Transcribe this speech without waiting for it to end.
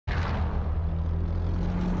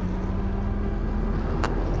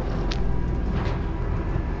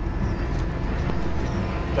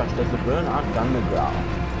Does it burn out gun the ground?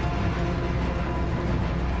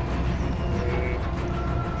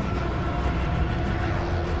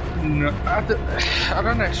 No, I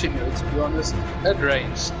don't actually know, to be honest. At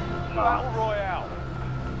range. Battle Royale.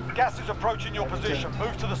 Gas is approaching your position.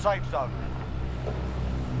 Move to the safe zone.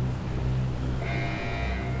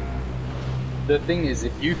 The thing is,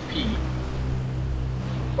 if you pee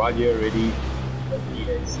while you're already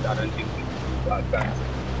PAs, I don't think people are guns.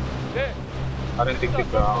 Yeah. I don't think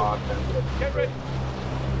people are guns. Get ready.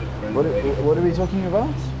 What are we talking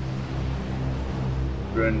about?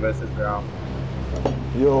 Ruin versus ground.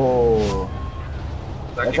 Yo.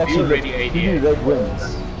 Like That's if actually you're already ADA, red wins.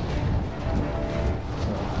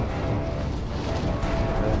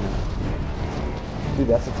 Dude,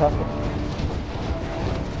 that's a tough one.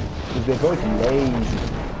 Because they're both lazy.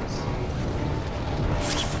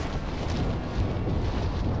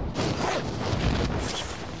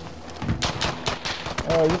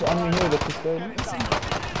 Oh, he's on me here with this guy.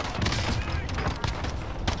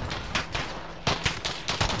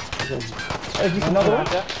 Oh, is this another one?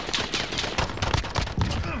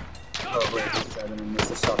 oh wait, this guy didn't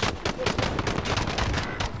miss a shot.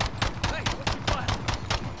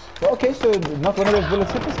 Well, okay, so not one of those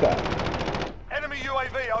bullets hit this guy. Enemy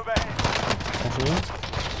UAV overhead. Okay.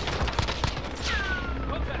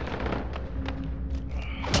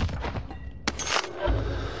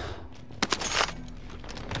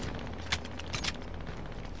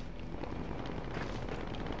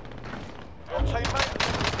 Your teammate.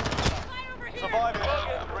 Surviving.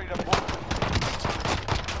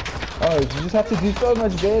 Oh, you just have to do so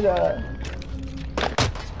much better.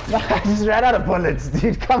 I just ran out of bullets,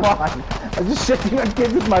 dude. Come on. I'm just shooting at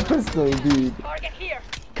kids with my pistol, dude. Target here.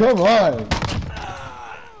 Come on.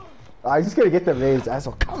 I just gotta get the raised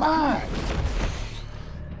asshole. Come on.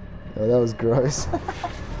 Oh, that was gross.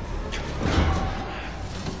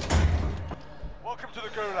 Welcome to the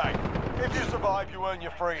Gulag. If you survive, you earn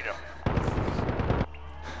your freedom.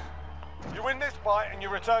 You win this fight and you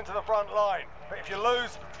return to the front line. But if you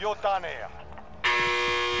lose, you're done here.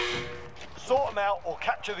 Sort them out or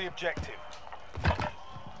capture the objective. Go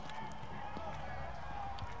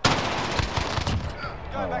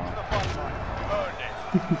back to the front line. Earn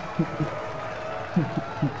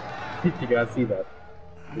it. You guys see that?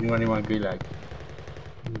 Anyone be like?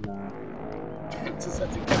 Nah. It's just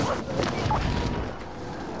such a good one.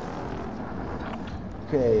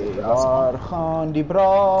 Okay, Arhan die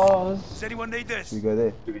bras. Does anyone need this? We go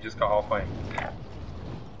there. Do we just go halfway?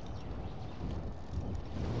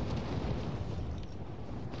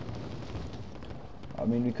 I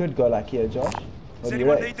mean, we could go like here, Josh. Does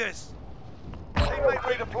anyone need this? Teammate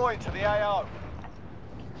redeploying to the AO.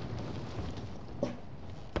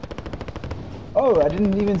 Oh, I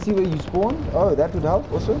didn't even see where you spawned. Oh, that would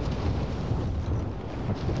help also.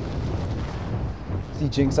 See,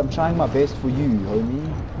 Jinx, I'm trying my best for you,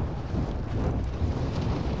 homie.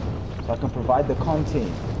 So I can provide the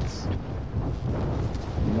content.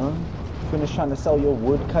 You know? Finish trying to sell your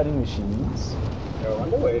wood cutting machines. Yeah, I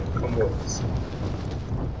wonder where it combos.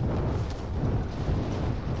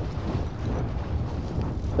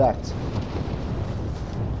 That.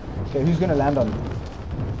 Okay, who's gonna land on it?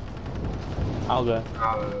 I'll go.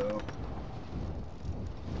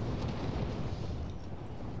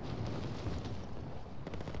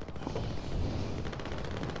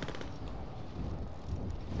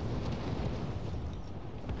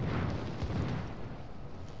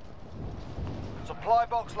 Supply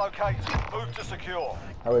box located. Move to secure.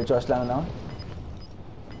 Oh wait, Josh landing now?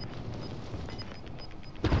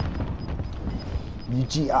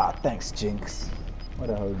 UGR, thanks Jinx. What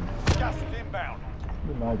a home. Gas is inbound.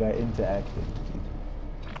 Look at my guy interacting.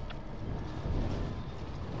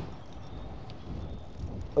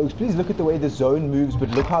 Oaks, please look at the way the zone moves, but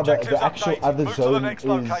look how the actual updated. other Move zone to the next is.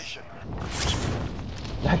 location.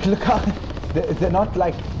 Like, look how they're not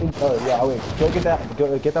like. Oh yeah, wait. Go get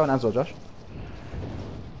that one as well, Josh.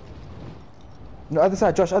 No, other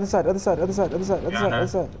side, Josh. Other side. Other side. Other side. Other side. Other side. Other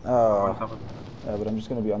side. Oh. Yeah, but I'm just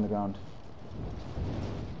gonna be on the ground.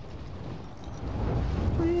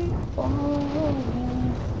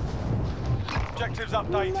 Objectives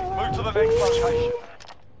updated. Move to the next location.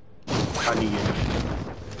 How do you get it?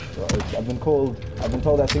 So, I've been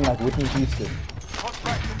told that thing like Whitney Houston.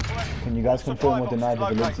 Can you guys confirm or deny the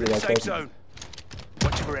validity of that Safe statement? zone.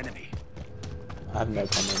 Watch for enemy. I have no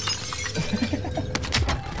comment.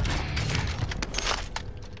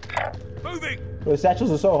 Moving. Bro,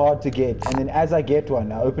 satchels are so hard to get, and then as I get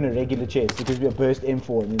one, I open a regular chest. It gives me a burst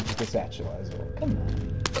M4 and then just a satchel as well. Come on.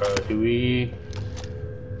 Do we?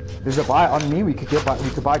 There's a buy on me. We could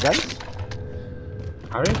buy guns.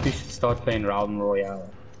 I think we should start playing Realm Royale.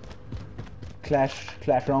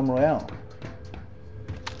 Clash Realm Royale.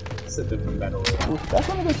 It's a different battle royale. That's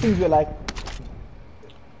one of those things where like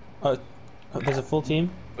Oh, there's a full team.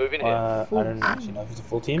 Moving in. I don't actually know if it's a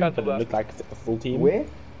full team, but it looked like a full team. where?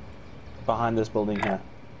 Behind this building here.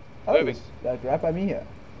 Oh, Moving. it's like right by me here.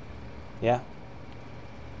 Yeah.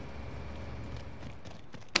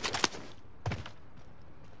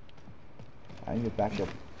 I need to back up.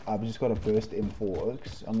 I've just got a burst M4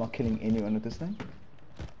 Oaks. I'm not killing anyone with this thing.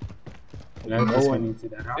 You know, No this one- one into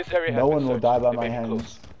that house. This area has No been one will searched. die by They my may be hands.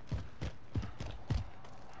 close.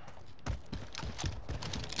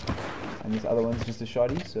 And this other one's just a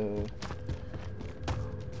shoddy, so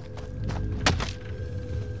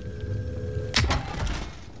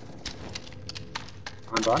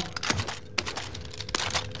I'm gone.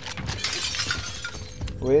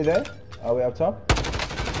 where are they? Are we up top?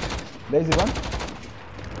 Lazy one.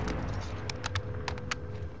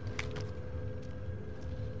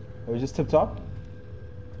 Are we just tip top?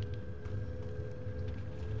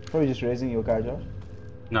 Probably just raising your car, Josh.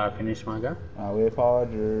 No, I finished my go. We're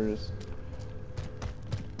powders.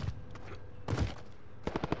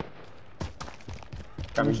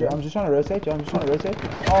 Coming I'm just trying to rotate, Josh. I'm just trying to rotate.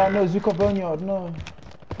 Oh no, Zuko Boneyard, no.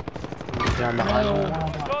 Down behind me.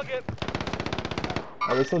 Target.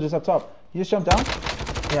 Oh, we're still just up top. You just jumped down?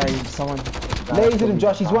 Yeah, someone. Lasered him,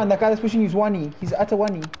 Josh. He's one. That guy that's pushing you is one. He's at a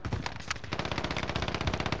one.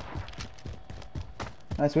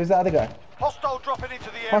 Nice. Where's the other guy? Hostile dropping into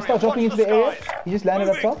the area. Hostile dropping Watch into the area. skies. He just landed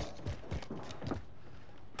up Moving. top.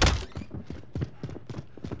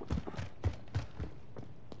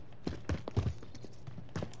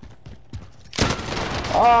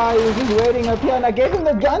 Ah, he was just waiting up here, and I gave him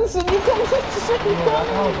the Gunson. You can't just give me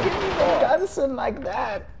the Gunson like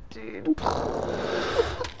that, dude.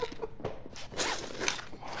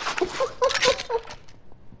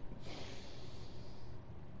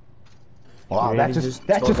 Wow, You that really just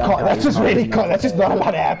just told that guy that's just he's not really even can't. That's just not there.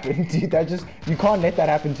 allowed to happen, dude. That just you can't let that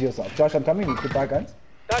happen to yourself. Josh, I'm coming. You could buy guns.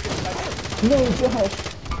 Target. No,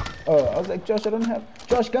 Josh. Oh, I was like, Josh, I don't have.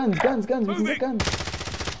 Josh, guns. We can get guns.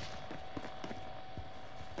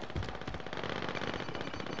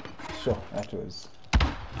 Sure, that was.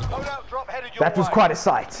 Loadout drop headed your That was way. quite a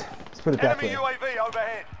sight. Let's put it that Enemy way. UAV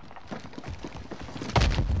overhead.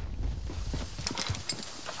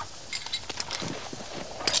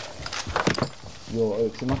 Yo,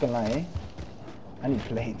 Oaks, I'm not gonna lie, eh? I need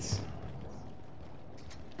plates.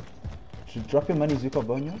 Should drop your money, Zuko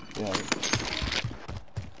Bonyo? Yeah.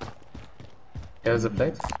 Here's a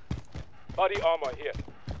plate. Body armor here.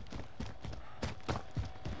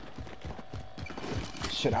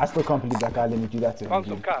 Shit, I still can't believe that guy let me do that to him. Found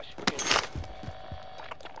some dude. cash.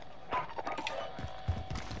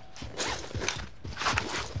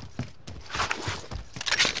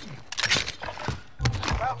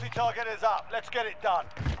 Bounty target is up. Let's get it done.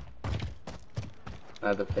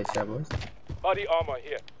 Another plate here, boys. Body armor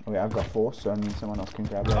here. Okay, I've got 4, so I mean someone else can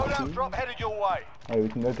grab that Loadout too. drop headed your way. Oh, we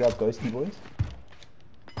can go grab Ghosty boys.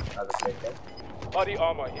 Another plate here. Body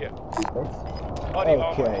armor here. 2 plates. Body armor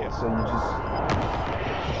Okay, here. so you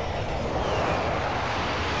just.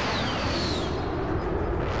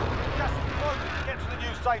 Gas is closing. Get to the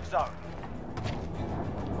new safe zone.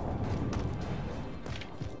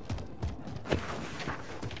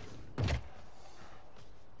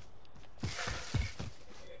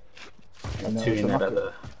 No, 2 so in that not-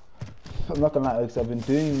 other. I'm not gonna lie, Oaks, I've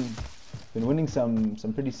been winning some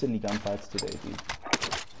pretty silly gunfights today, dude.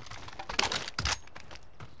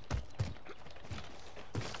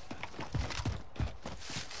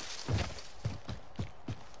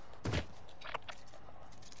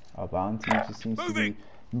 Our bounty just seems to be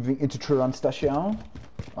moving into Triron Station.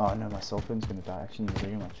 Oh no, my cell phone's gonna die. I actually need to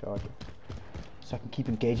bring my charger. So I can keep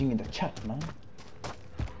engaging in the chat, man.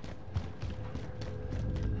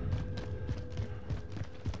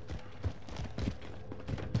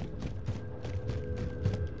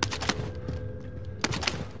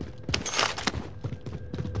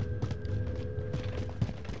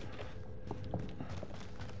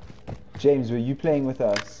 James, were you playing with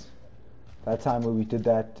us that time where we did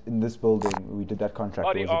that in this building? Where we did that contract?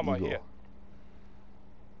 Body or was it armor Eagle?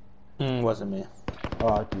 here. Wasn't me.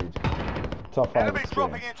 Oh, dude. Top 5 Enemy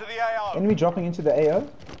dropping experience. into the AO. Enemy dropping into the AO?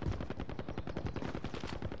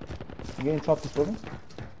 You getting top this building?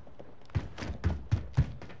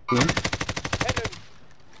 Enemy.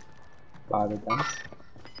 By the guns.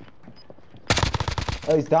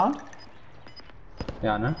 Oh, he's down?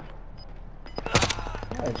 Yeah, I know.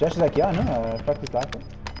 Josh is like, yeah, no, fuck this guy.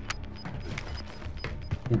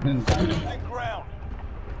 Losing ground.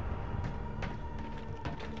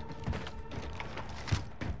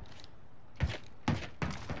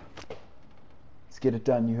 get it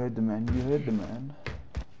done. You heard the man. You heard the man.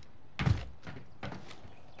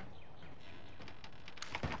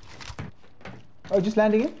 Oh, just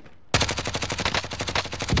landing it?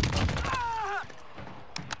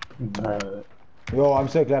 Yo, I'm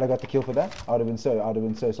so glad I got the kill for that. I'd have been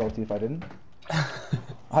so salty if I didn't.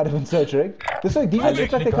 I'd have been so tricked. These ones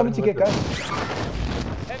look like they're coming to get guns.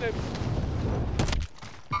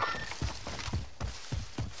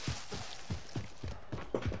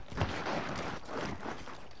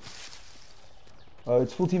 Oh,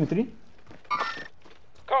 it's full team of 3.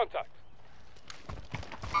 Contact.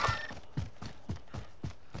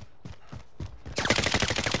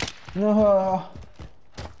 No.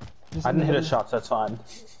 I didn't hit a shot, so that's fine.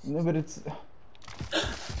 No, but it's.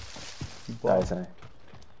 Guys, eh?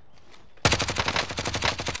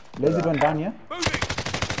 Laser one down here.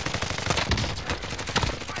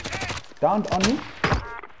 Downed on me.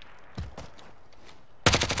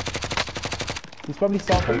 He's probably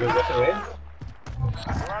south. We're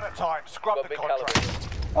out of time. Scrub the contract.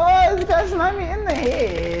 Oh, this guy slammed me in the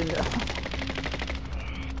head.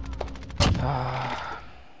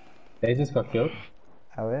 They just got killed.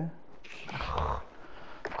 Oh yeah?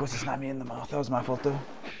 Of course he slammed me in the mouth. That was my fault though.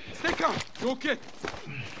 Stay calm. You okay?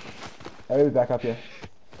 I'll be back up here.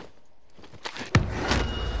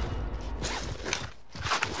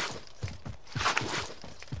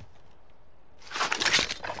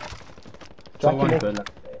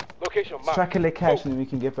 Location marked. Strike a leg cash and then we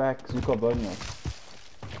can get back because we've got Bonio.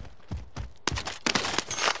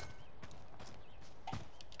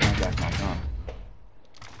 I'm back now.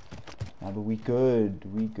 Nah, but we good.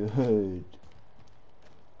 We good.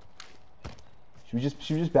 Should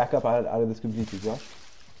we just back up out of this completely, Josh?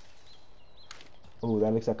 Oh,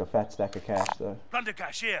 that looks like a fat stack of cash though. Plunder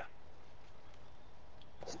cash here.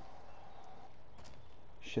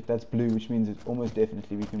 Shit, that's blue, which means it's almost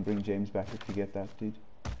definitely we can bring James back if we get that, dude.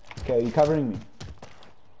 Okay, are you covering me?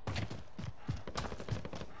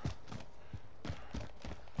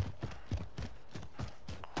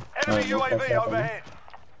 Enemy UAV overhead.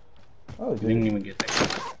 Oh, Didn't even get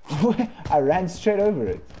that. I ran straight over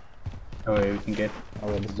it. Oh, yeah, we can get.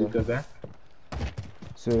 Oh, wait, let's go. Go back.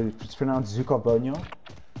 So it's pronounced Zuko Bonio.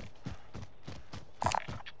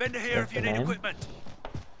 Bender here if you need equipment.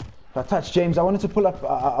 If I touch James, I wanted to pull up.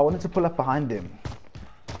 I wanted to pull up behind him.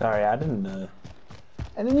 Sorry, I didn't know.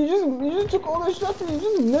 And then you just took all those shots and you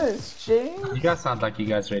just missed, James. You guys sound like you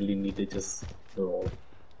guys really need to just roll.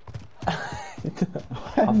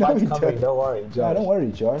 I'll No, find we something, don't. don't worry, Josh. No, don't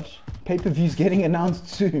worry, Josh. Pay-per-view's getting announced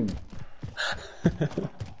soon.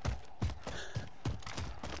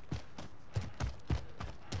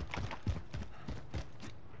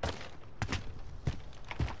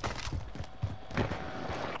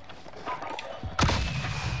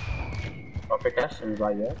 Profit cash and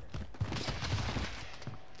right there.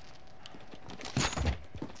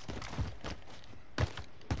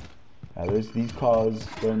 These cars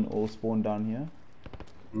don't all spawn down here.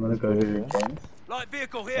 I'm gonna go to James. Light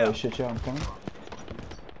vehicle here. Oh shit, yeah, I'm coming.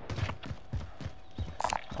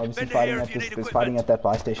 Obviously Bender fighting here at if you this, need there's fighting equipment. at that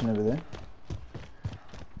buy station over there.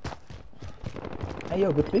 Hey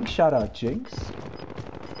yo, but big shout out, Jinx.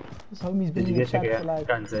 This homie's been Did in you the get chat your for like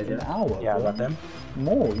guns there, an yeah? hour. Yeah, I bro. got them.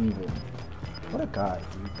 More even. What a guy,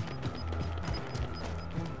 dude.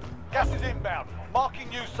 Gas is inbound. Marking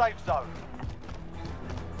new safe zone.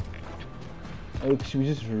 Oh, should we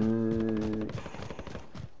just...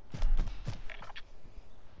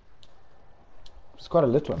 It's quite a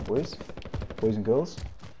lit one, boys. Boys and girls.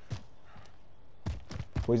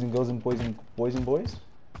 Boys and girls and boys and boys.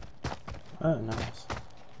 Oh, nice.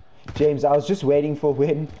 James, I was just waiting for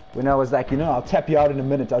when I was like, you know, I'll tap you out in a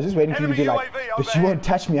minute. I was just waiting for you to be Enemy like, UAV but you won't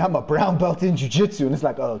touch me. I'm a brown belt in jiu-jitsu. And it's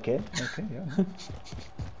like, oh, okay, yeah.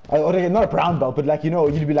 Or not a brown belt, but like, you know,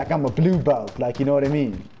 you'd be like, I'm a blue belt. Like, you know what I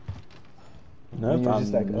mean? Nope, you're I'm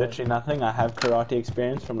just like, oh. literally nothing. I have karate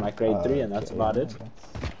experience from like grade 3 and that's Okay, about yeah,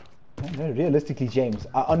 it. No, realistically, James,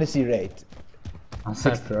 I honestly rate I'm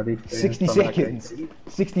sad for already. 60 seconds.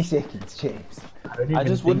 60 seconds, James. I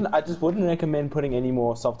just wouldn't recommend putting any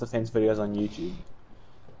more self-defense videos on YouTube.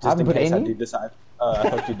 Just haven't in put case I any? do decide. I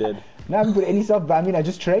hope you did. No, I haven't put any self, I mean, I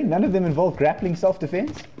just trained. None of them involve grappling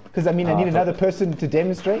self-defense. Because, I mean, I need another person to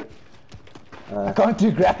demonstrate. I can't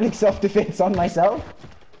do grappling self-defense on myself.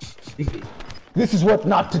 This is what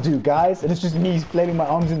not to do, guys. And it's just me flailing my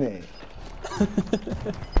arms in the air.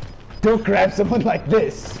 Don't grab someone like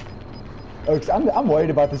this. Oh, 'cause I'm worried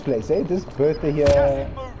about this place, eh? This birthday here. Gas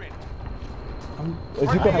is moving.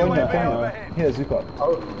 Zuko, UAV come on. overhead. Here, Zuko.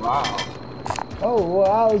 Oh wow. Oh,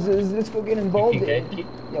 wow. Let's go get involved You in can it.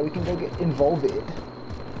 Yeah, we can go get involved in it.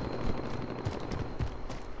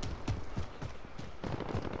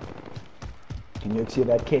 kitchen. You see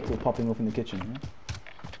that kettle popping off in the kitchen.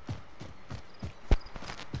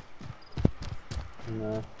 Yeah?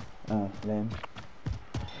 No. Oh, lame.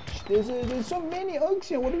 There's so many oaks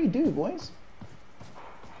here. What do we do, boys?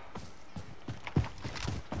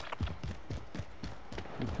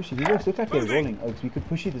 We push it. These oaks look like they're rolling oaks. We could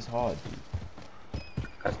push it this hard.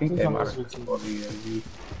 I think they were. As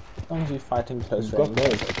long as you're fighting close We've got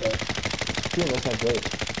range. those. Okay. Yeah, that's how great.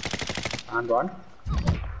 And one.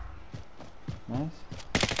 Nice.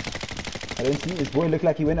 I don't see this boy look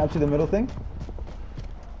like he went up to the middle thing.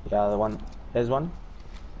 Yeah, the one. There's one.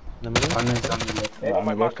 In the middle. One is on the left. Yeah, on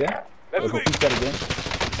the left there. Let's We'll move. push that again.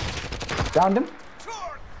 Downed him.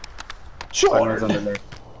 One is on the left.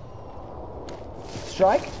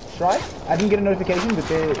 Strike. Strike. I didn't get a notification, but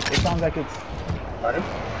it sounds like it's. Got him.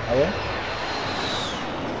 Oh yeah.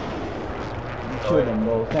 You killed him,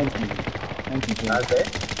 bro. Thank you. Thank you, Jim. That's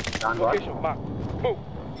there. Down one. Location marked. Move.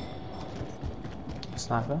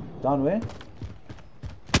 Sniper. Down where?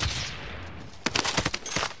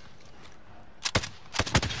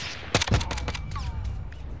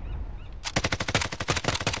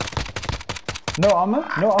 No armor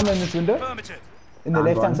in this window. In the Down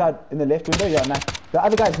left hand one. side, in the left window, yeah, nice. The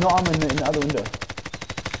other guy's no armor in the other window.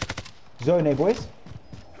 Zone, eh, boys?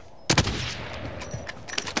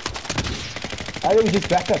 I think we just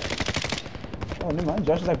back up. Oh, never mind.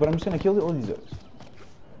 Josh is like, but I'm just gonna kill all these zones.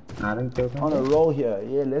 I didn't kill them. On a roll here.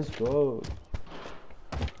 Yeah, let's go.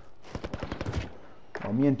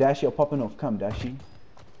 Oh, me and Dashy are popping off. Come, Dashy.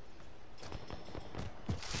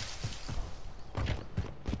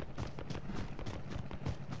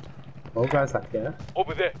 All guys up here.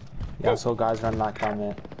 Over there. Yeah, I saw guys run like down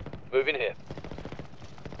there. Move in here.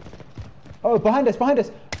 Oh, behind us, behind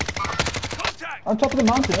us. Contact. On top of the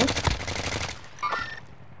mountain, eh?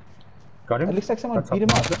 Got him. It looks like someone That's beat him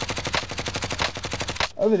up.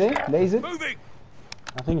 up. Over there, lasered. Moving.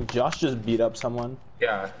 I think Josh just beat up someone.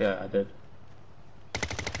 Yeah, I did.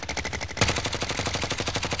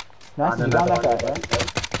 Nice, And you down that another guy, one. right?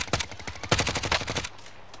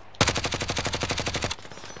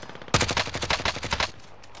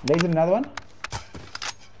 Lasered another one.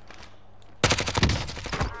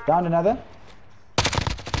 Down another.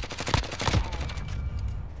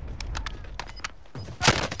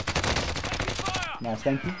 Nice,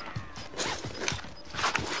 thank you.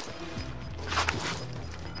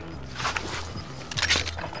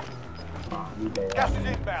 Gas is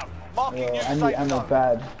inbound. Marking new I need safe ammo zone.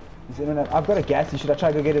 bad. Is anyone I've got a gassy. Should I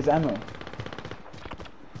try to go get his ammo?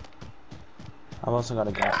 I've also got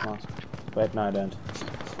a gas mask. Wait, no, I don't.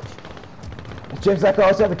 James like, I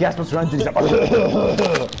also have a gas mask runs and he's like,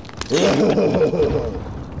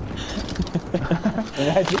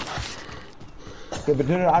 Imagine. Okay, but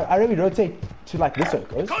no, I really rotate to like this way,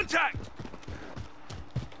 guys. Contact.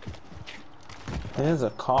 There's a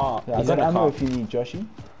car. Yeah, I He's got in a ammo car. if you need, Joshy.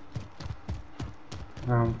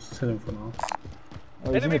 I'm just sitting for now.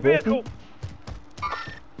 Oh, he's in Enemy the vehicle. vehicle.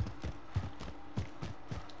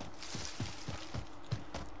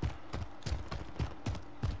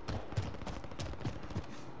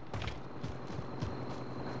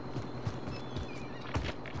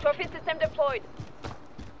 Trophy system deployed.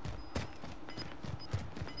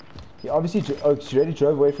 He obviously she already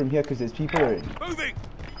drove away from here because there's people already. Moving.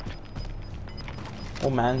 Oh,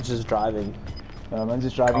 man's just driving. I'm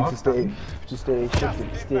just driving to stay shifting.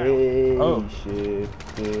 Stay Oh.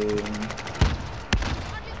 shifting.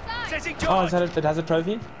 Setting Oh, charge. is that it has a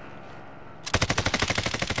trophy?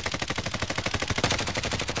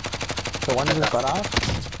 The one that just got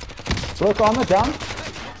out? Broke armor down.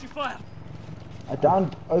 Watch your fire. I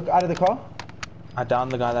downed Oak out of the car. I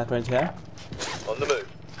downed the guy that went here. On the move.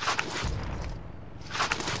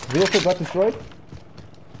 Vehicle got destroyed.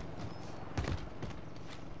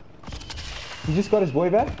 He just got his boy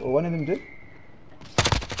back, or one of them did.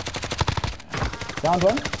 Downed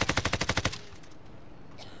one.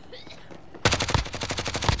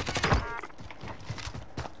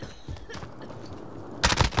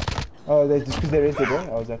 Oh, they just because they raised their boy.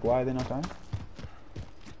 I was like, why are they not dying?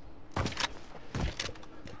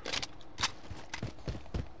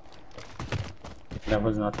 That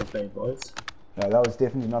was not the play, boys. No, that was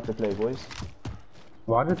definitely not the play, boys.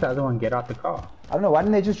 Why did the other one get out the car? I don't know. Why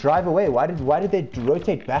didn't they just drive away? Why did they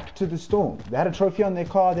rotate back to the storm? They had a trophy on their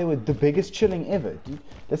car. They were the biggest chilling ever. Dude,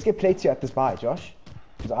 let's get plates here at this buy, Josh.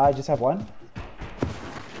 Because I just have one.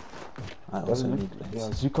 I also Doesn't need look.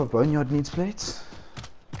 plates. Yeah, Zukov Boneyard needs plates.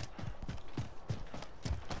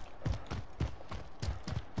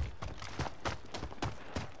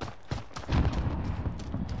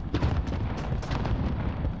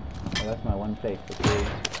 Oh, that's my one plate. Okay.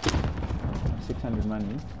 600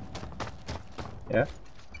 money. Yeah?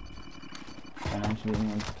 Financially,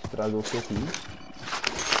 anyone's struggle city.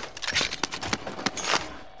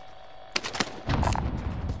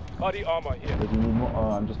 Body armor here. But you need more.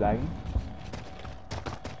 Oh, I'm just lagging.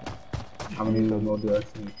 How many more do I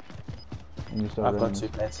need? And you start I've got running. 2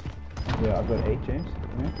 plates. Yeah, I've got 8, James.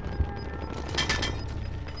 Yeah.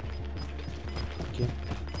 Okay.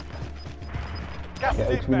 Gas Yeah,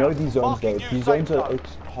 is Oaks, we know inbound. these zones Marking though. new These safe zones are zone.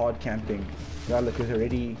 Oaks hard camping. Yeah, look, it's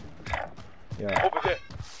already. Yeah. Over there.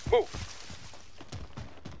 Move.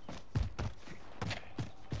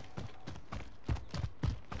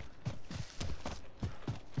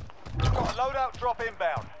 Got a loadout drop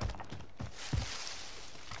inbound.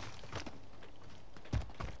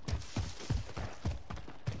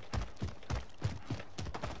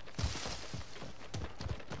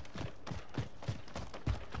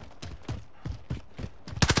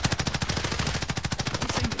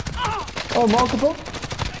 Oh, multiple.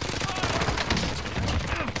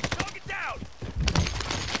 Target down.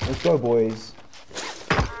 Let's go, boys.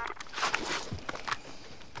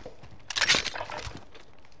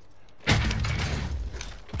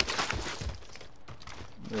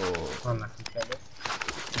 Oh, Unlucky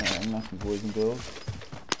fellas. unlucky boys and girls.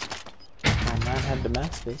 Oh man, had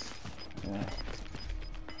Damascus. Yeah.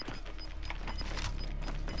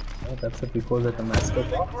 Oh, that's what we call it, a master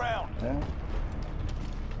Big box. ground. Yeah.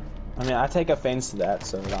 I mean, I take offense to that,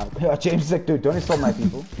 so like, Yeah, James is like, dude, don't insult my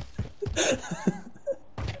people.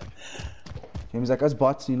 James is like, us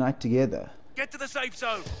bots unite together. Get to the safe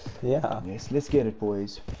zone. yeah. Yes, let's get it,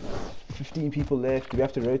 boys. 15 people left. Do we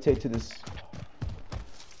have to rotate to this?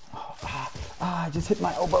 I just hit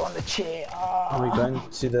my elbow on the chair. Are we going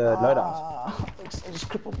to the loadout? I just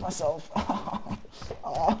crippled myself.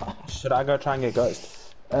 Should I go try and get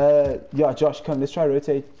Ghost? Yeah, Josh, come. Let's try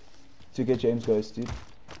rotate to get James Ghost, dude.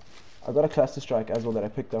 I got a cluster strike as well that I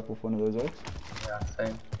picked up off one of those oaks. Yeah,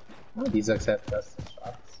 same. Oh, these oaks have cluster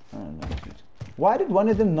strikes. I don't know, dude. Why did one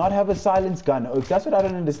of them not have a silence gun, Oaks? That's what I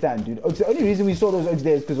don't understand, dude. Oaks, the only reason we saw those Oaks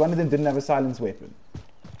there is because one of them didn't have a silence weapon.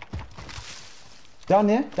 Down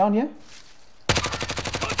here, down here.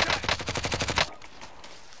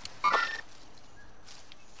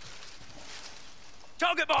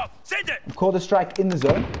 Target mark. Send it. Called a strike in the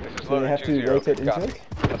zone, This is so they loader have to 2-0. rotate into Copy. it.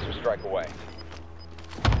 Cluster strike away.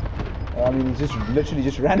 I mean, he just literally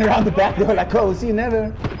just ran around the back. They were like, "Oh, see you never."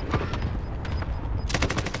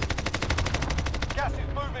 Gas is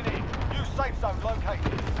moving in. New safe zone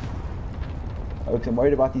located. Oaks, I'm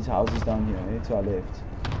worried about these houses down here, eh, to our left.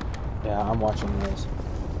 Yeah, I'm watching this.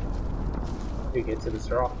 We get to this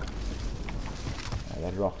rock.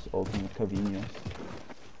 That rock's ultimate convenience.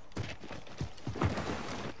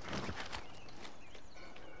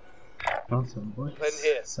 Awesome, boys. Send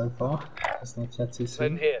here. So far, let's not chat too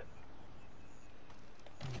Send soon. here.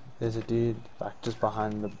 There's a dude like just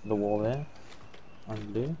behind the wall there, on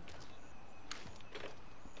blue.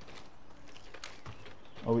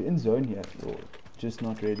 Are we in zone yet, or just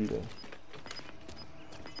not ready though?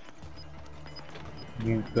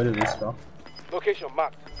 You go to this rock. Location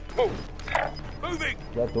marked. Move. Moving.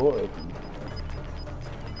 Is that door open?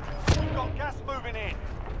 Got gas moving in.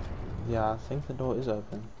 Yeah, I think the door is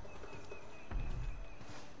open.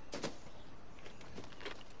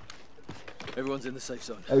 Everyone's in the safe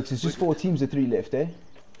zone. Oaks, it's just 4 teams of 3 left, eh?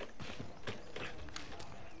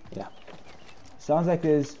 Yeah. Sounds like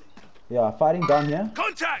there's, yeah, fighting down here.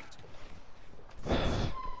 Contact.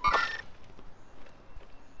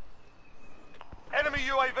 Enemy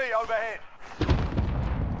UAV overhead.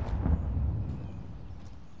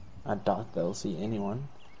 I doubt they'll see anyone.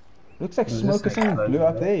 Looks like Is smoke or this something explosion blew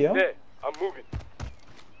up there? there, yeah? There. I'm moving.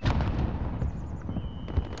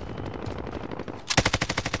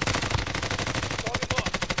 Target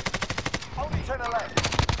marked. Only 10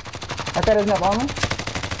 left. That guy doesn't have armor?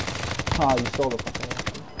 Ah, you stole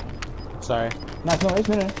it. Sorry. Nice, no worries,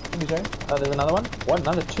 no, let me show. Oh, there's another one? What?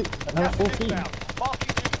 Another 2? Another Gas full is team? inbound. Marking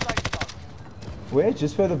new safe zone. Where?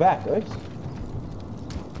 Just further back, Oaks.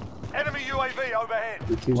 Enemy UAV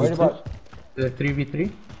overhead. Worried about, The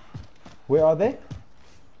 3v3? where are they?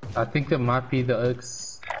 I think there might be the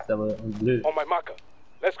oaks that were in blue. On my marker.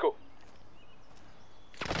 Let's go.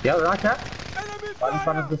 Yeah, right here. Right in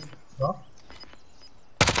front of this rock.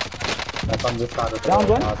 Like on this side of the Down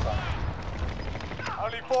one. our side.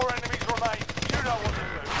 Only 4 enemies remain. You know what to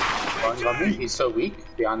do. One Robin, he's so weak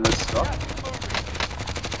behind this rock.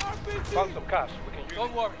 Found some cash. We can use.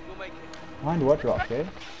 Don't worry. We'll make it. Behind what rock, eh?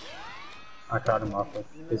 I tried him off with.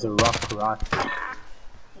 There's a rock right.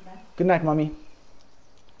 Good night, mommy.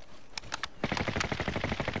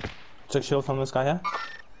 Took shield from this guy here.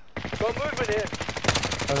 Got movement here.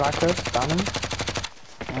 Right, Chris. Down him.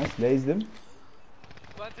 Nice, lays them.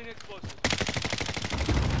 Planting explosives.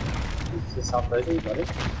 It's just how crazy, buddy.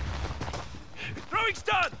 Throwing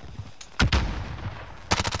stun!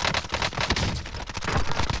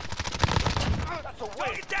 That's a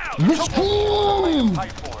win. Down! Let's go! Pay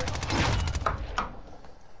for it.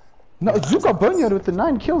 No, Zuka Boneyard with the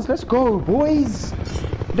 9 kills. Let's go, boys.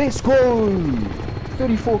 Let's go.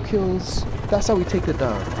 34 kills. That's how we take it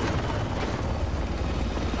down.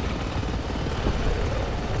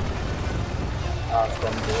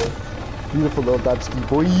 Awesome, boy. Beautiful little Dubsky,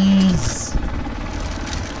 boys.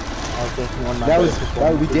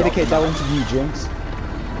 We dedicate that one to you, Jinx.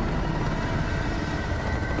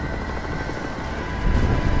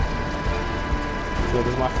 So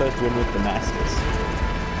this is my first win with Damascus.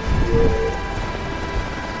 Yeah.